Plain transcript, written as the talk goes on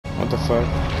the fuck?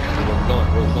 Where we going?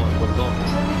 Where we going? Where we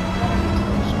going?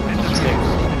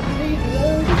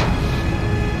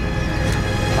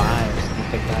 Five. You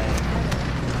pick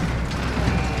that.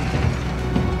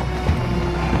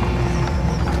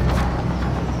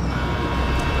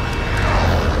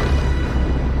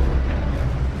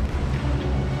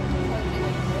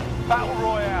 Battle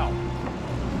Royale.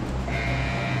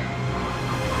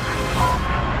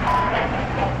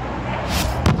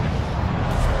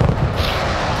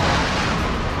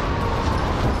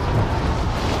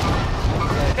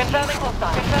 Confirming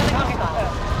hostile. Confirming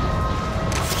hostile.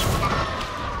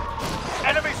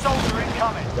 Enemy soldier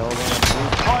incoming.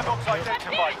 Time box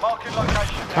identified. Marking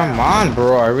location. Come on,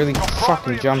 bro. I really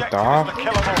fucking jumped off.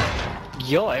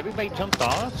 Yo, everybody jumped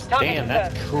off? Damn,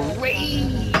 that's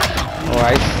crazy. Oh,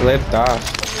 I slipped off.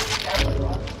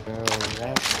 Bro,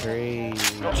 that's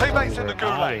crazy. Your teammates in the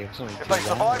gulag. If they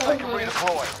survive, they can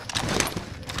redeploy.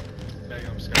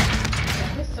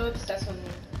 He's so obsessed with me.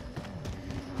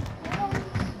 I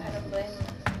don't blame him.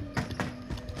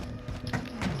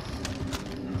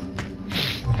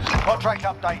 Contract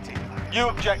updated. New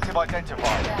objective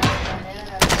identified.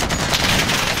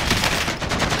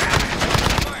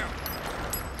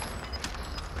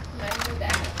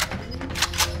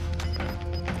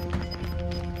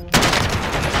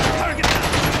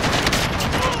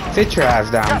 Sit your ass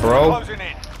down, bro. Closing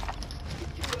in.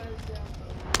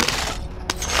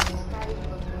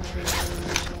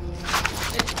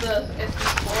 It's the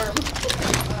storm.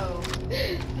 Oh.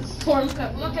 The storm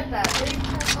coming. Look at that. They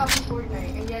tried to copy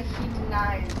Fortnite and yet he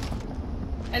denies.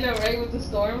 I know, right? With the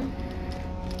storm.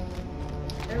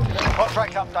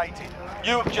 Contract updated.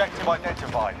 New objective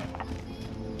identified.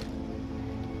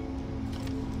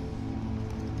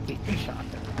 Shot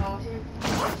there. Oh,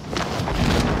 here.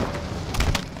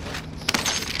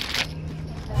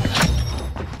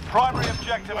 Primary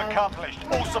objective accomplished.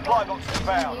 All supply boxes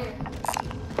found.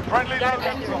 Friendly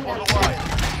loadout drop on the way.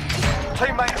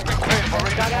 Teammate has been cleared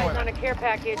for Got eyes on redeployment. a care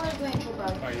package.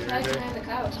 Behind the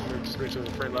couch. Switch to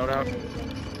the free loadout.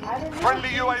 Friendly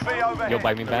UAV overhead. Yo,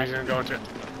 bite me back. He's gonna go into.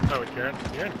 Oh, with Karen.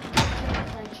 Karen.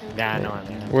 Nah, no, I'm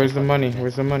in. Where's the money?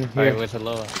 Where's the money? Alright, Here. where's the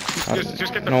lower?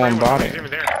 Just get the No one free bought one. it. He's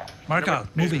even there. Mark out.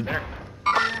 He's Moving. there.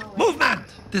 Movement!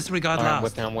 Disregard I'm last.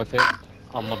 with it.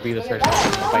 I'm gonna be the first one to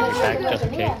fight you back, just in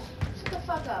case. Shut the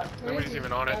fuck up. Nobody's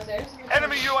even on it.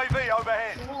 Enemy UAV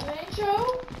overhead.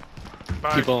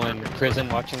 Bye. People in prison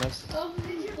watching us. Oh,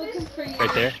 he's looking for you.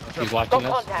 Right there. He's Go watching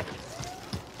us contact.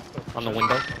 on the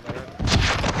window.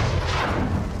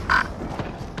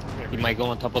 He might go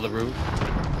on top of the roof.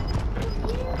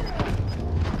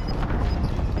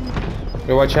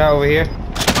 Yo, watch out over here.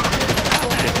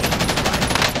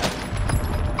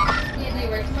 Yeah, do you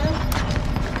work tomorrow?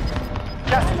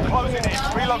 Gas is closing in.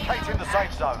 Relocating the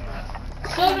safe zone.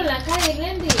 Solo en la calle,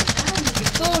 Randy. Ay,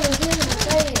 solo en la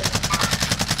calle.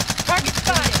 Target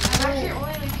spotted. I'm actually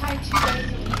only in the calle 2 days.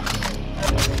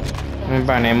 Let me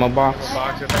buy an ammo box.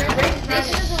 Box it. She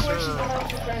doesn't work, she's allowed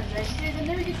to friends, right? She doesn't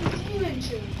never get to see you and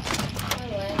shoot.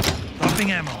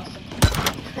 Dropping ammo.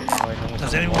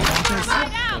 Does anyone want this?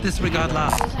 Disregard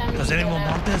last. Does anyone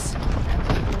want this?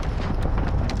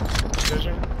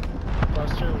 Position.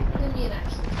 Cluster.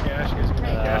 Yeah, she gives me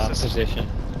gas. Position.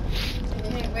 I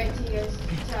can't wait till you guys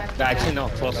talk. Actually, no,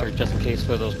 closer, just in case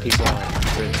for those people in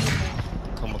prison.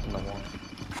 Come up in the wall.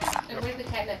 And where's the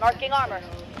cat that- Marking armor.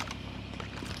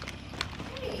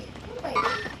 Hey, wait.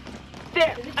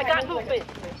 There. I got movement.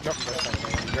 Nope, that's not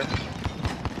going in.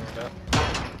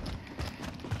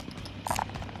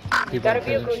 People Got a in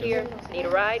prison vehicle should- here. Need a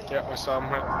ride? Yeah, I saw him.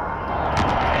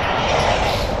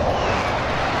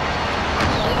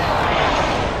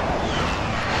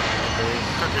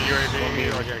 Took the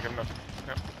UAV. Oh, yeah, good enough.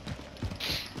 Yep.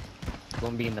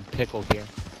 Gonna be in the pickle here.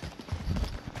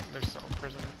 There's some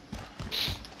prison.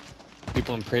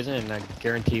 People in prison, and I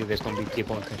guarantee you there's gonna be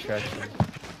people in construction. Did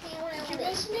you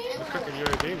miss me? Took the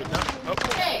UAV, but no. Oh,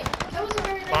 Hey, that was a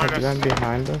very nice. behind Is that us.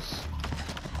 behind us?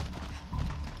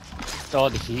 Oh,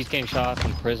 he's getting shot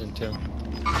from prison too.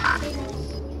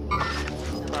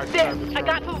 There. I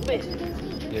got movement.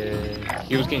 Yeah,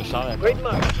 he was getting shot at. Great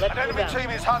mark. Let's An move enemy out. team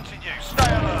is hunting you.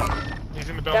 Stay alert. He's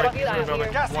in the building. He's in the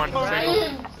building. Gas is One moving. single.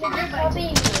 You're copying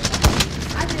me.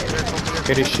 I did it.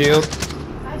 Get his shield.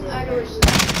 I do it.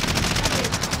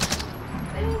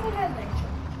 I didn't even have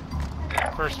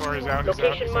that. First floor is out. He's out.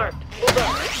 Location He's marked. out. Move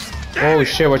out. Oh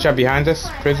shit, watch out behind us.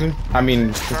 Prison. I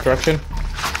mean, construction.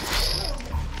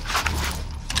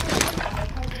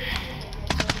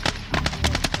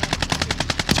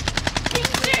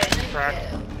 Crack.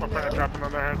 We're trying to drop him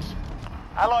on their heads.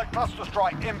 Allied cluster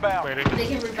strike inbound. Waiting. They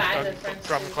can revive their friends.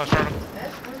 Drop the cluster on him.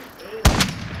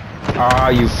 Ah,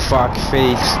 you fuck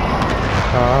face.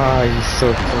 Ah, you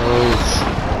so close.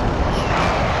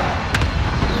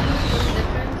 The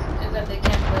difference is that they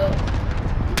can't build.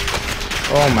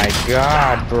 Oh my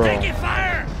god, bro. Taking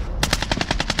fire!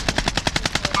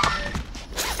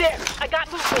 There, I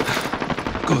got movement.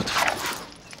 Good.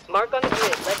 Mark on the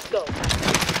grid. Let's go.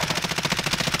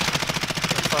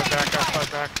 Outside back,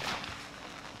 outside back.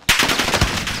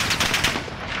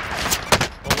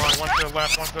 Hold on, one to the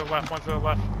left, one to the left, one to the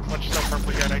left. Watch yourself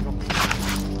perfectly at angle.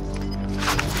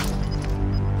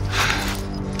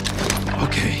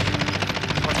 Okay.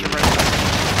 Watch your right.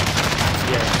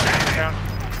 Yeah. Down.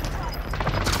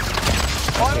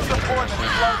 Final deployment is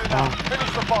loaded up.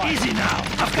 Finish the fight. Easy now.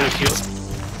 I've got you.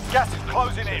 Gas is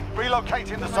closing in.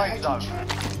 Relocating the safe zone.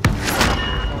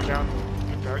 Going down.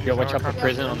 Yo, watch out for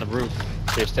prison on the roof.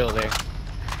 They're still there.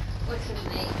 What's his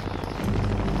name?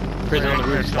 Prison on the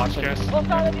roof, watch Gas. it.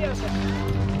 Hostile in the open.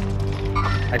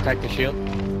 I cracked the shield.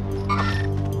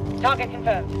 Target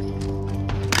confirmed.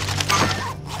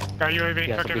 Got UAV,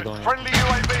 Yeah, so cooking be it. going. Friendly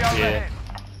UAV overhead.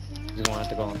 You won't have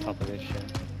to go on top of this shit.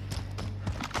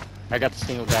 I got the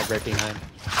single guy right behind.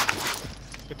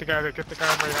 Get the guy right on.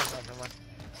 Never mind.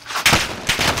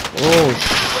 Oh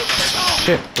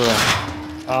shit, bro.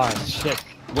 Ah, shit.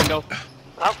 Window.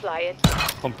 I'll fly it.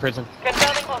 From prison.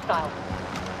 Confirming hostile.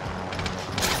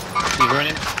 He's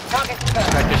running. Target confirmed.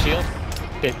 Crack the shield.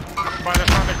 Hit. By the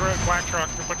front of the black truck,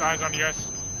 we put eyes on you guys.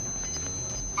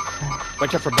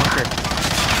 Watch out for bunker.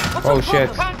 Oh shit.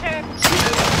 Contact.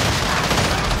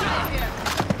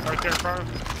 Right there in front of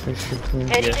him.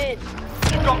 Heading Yeah. in.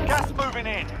 You've got gas moving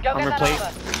in. Go Armor get that plate.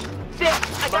 armor. There,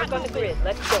 I got on the grid.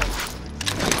 Let's go.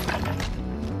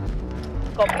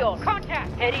 Copy all.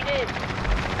 Contact. Heading in.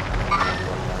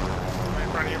 Right in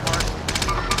front of you, Mark.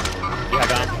 Yeah, I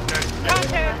got him.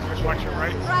 Contact. Just watch your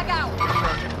right. Drag out.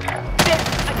 Construction. There,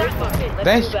 I got movement.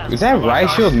 Let's move out. Is that right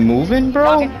shield moving, bro?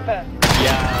 Target confirmed.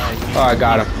 Yeah. Oh, I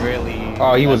got him. Really.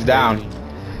 Oh, he was that's down. crazy.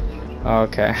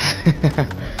 Okay.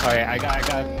 Alright, I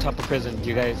got top of prison.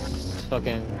 You guys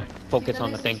fucking focus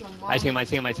on the thing. I see him.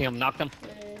 Knocked him.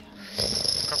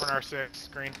 Covering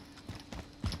R6, green.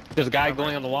 There's a guy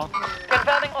going on the wall.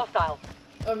 Confirming hostile.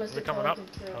 Or Mr. coming up?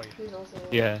 Pelican, too. Oh, yeah. He's also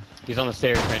Yeah, he's on the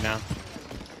stairs right now.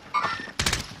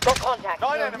 Got contact.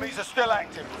 9 enemies are still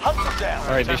active. Hunt them down.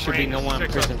 Alright, there should be no one on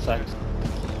Six prison up. side.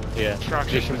 Yeah,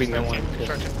 Construction. there should be no one on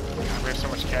prison. Construction. We have so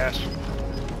much cash.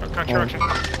 Construction.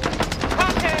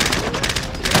 Contact.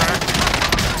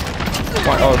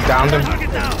 Oh, downed him. Knock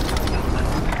it down.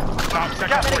 Top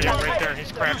second for you, right there.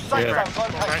 He's cracked. New safe Yeah. zone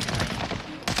located. Okay.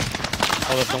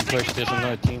 Hold up, don't push. There's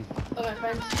another team. Oh, my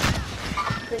friends.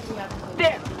 Freaking out.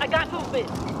 There, I got movement.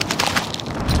 We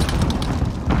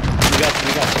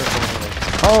got circle anyway.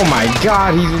 Oh my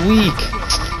god, he's weak.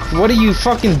 What are you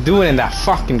fucking doing in that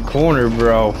fucking corner,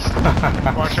 bro?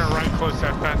 Watch our right close to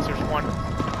that fence. There's one.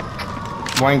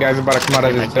 One guy's about to come out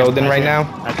of this building right now.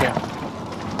 I see him.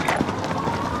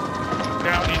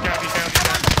 Down, he's down.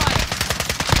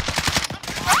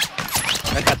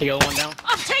 I got the other one down.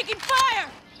 I'm taking fire!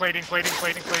 Plating.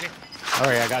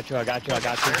 Alright, I got you.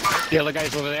 The other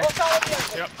guy's over there. Hostile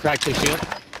in the open. Cracked his shield.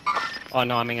 Oh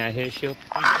no, I mean I hit his shield.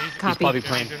 He's probably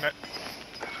playing. He's in that.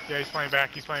 Yeah, he's playing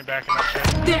back in that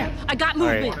shed. There! I got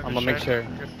Alright, movement! I'm gonna make sure.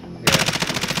 Good.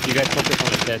 Yeah. You guys focus on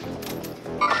the shed.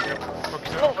 Yep. Focus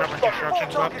on covering constructions Four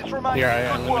left. targets remain. Here,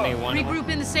 I Good work. eliminate one. Regroup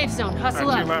in the safe zone. Hustle Two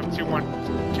up. left, 2-1.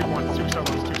 2 solos.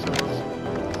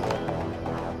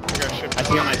 We got shit. I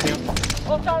see him.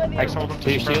 Hostile in the Nice, open. hold him. To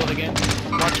your shield again.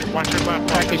 Watch your left.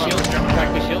 Crack the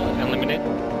shield. Unlimited.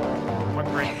 1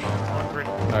 green.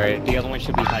 Alright, the other one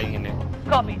should be hiding in there.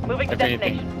 Copy. Moving to If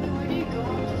anything. destination. Where do you go?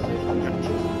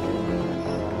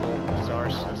 This is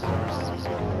ours.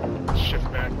 Shift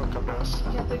back, we'll come to us.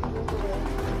 You have to Google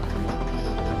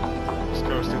Just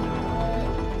ghosted.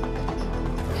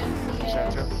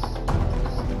 Shout out.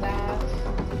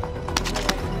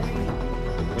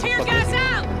 Tear gas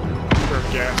out! For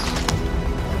gas.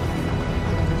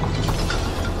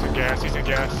 He's in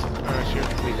gas. Shoot.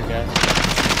 Please, guys.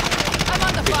 I'm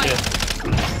on the Good fight! shit.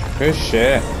 Good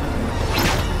shit.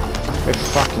 Good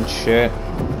fucking shit.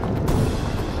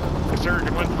 Yes, sir.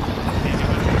 Good one. Easy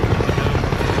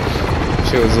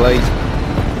Shit was late.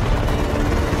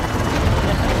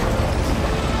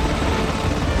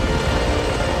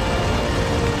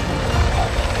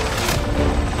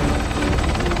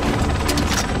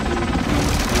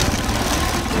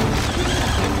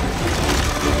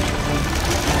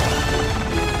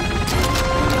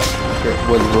 It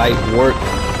was light work.